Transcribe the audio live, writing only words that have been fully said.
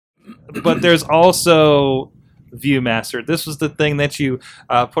but there's also ViewMaster. This was the thing that you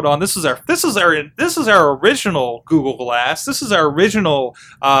put on. This is our original Google Glass. This is our original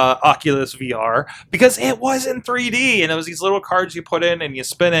Oculus VR because it was in 3D and it was these little cards you put in and you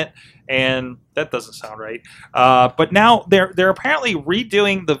spin it, and that doesn't sound right. But now they're apparently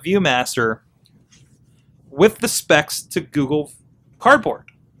redoing the ViewMaster with the specs to Google Cardboard.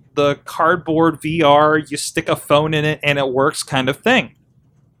 The Cardboard VR, you stick a phone in it and it works kind of thing.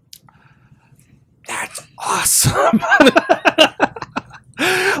 That's awesome.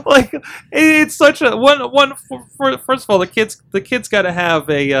 Like, it's such a first of all, the kids got to have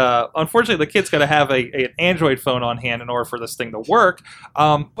a unfortunately the kids got to have an Android phone on hand in order for this thing to work.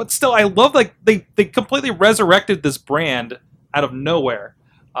 But still, I love, like, they completely resurrected this brand out of nowhere.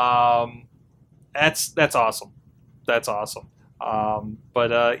 That's awesome. That's awesome. Yeah,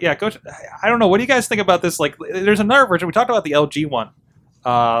 I don't know. What do you guys think about this? Like, there's another version. We talked about the LG one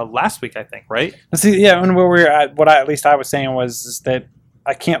last week, I think, right? See, yeah, and where we were at, at least I was saying was that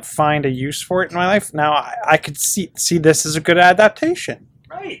I can't find a use for it in my life. Now I could see this as a good adaptation.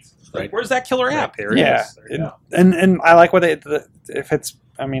 Right. Like, where's that killer app? Here it is. And I like what if it's,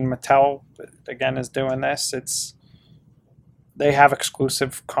 I mean, Mattel again is doing this. They have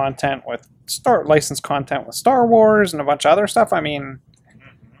exclusive content with licensed content with Star Wars and a bunch of other stuff. I mean,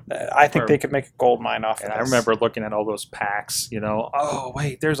 I think they could make a gold mine off of this. I remember looking at all those packs, you know, oh,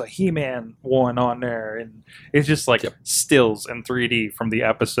 wait, there's a He-Man one on there. And it's just like stills in 3D from the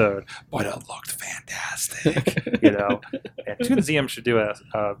episode. But it looked fantastic, you know. And Toonseum should do a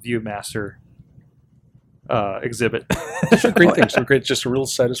ViewMaster exhibit. They're great things. They're great. Just a real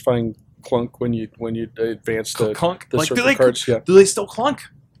satisfying clunk when you advance the like, circle cards. Yeah. Do they still clunk?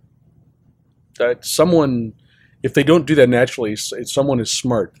 Someone, if they don't do that naturally, someone is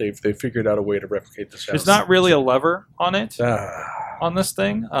smart. They've figured out a way to replicate the sound. There's not really a lever on it on this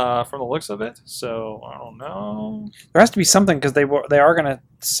thing from the looks of it. So I don't know. There has to be something because they are going to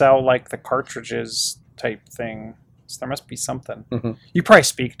sell like the cartridges type thing. So there must be something. Mm-hmm. You probably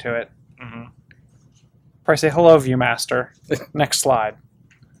speak to it. Mm-hmm. Probably say hello, ViewMaster. Next slide.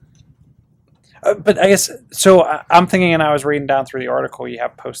 But I guess so. I'm thinking, and I was reading down through the article you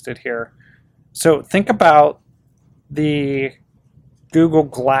have posted here. So think about the Google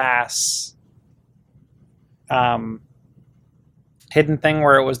Glass hidden thing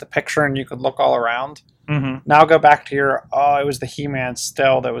where it was the picture and you could look all around. Mm-hmm. Now go back to it was the He-Man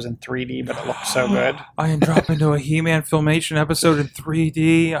still that was in 3D, but it looked so good. I can drop into a He-Man Filmation episode in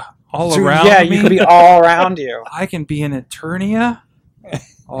 3D all around me. Yeah, you could be all around you. I can be in Eternia.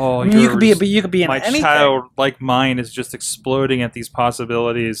 Oh, you could be in my anything. childlike mind is just exploding at these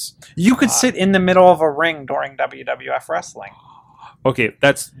possibilities. You could sit in the middle of a ring during WWF wrestling. Okay,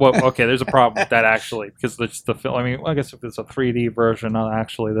 that's what. Okay, there's a problem with that actually because the film. I mean, I guess if it's a 3D version, not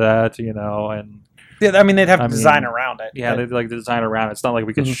actually that, you know, and yeah, I mean they'd have to design around it. Yeah, they'd like to design around it. It's not like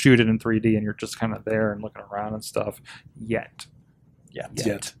we could shoot it in 3D and you're just kind of there and looking around and stuff. Yet.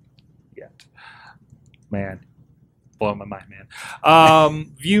 Man. Blowing my mind, man.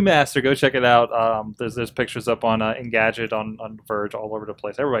 ViewMaster, go check it out. There's pictures up on Engadget, on Verge, all over the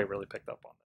place. Everybody really picked up on it.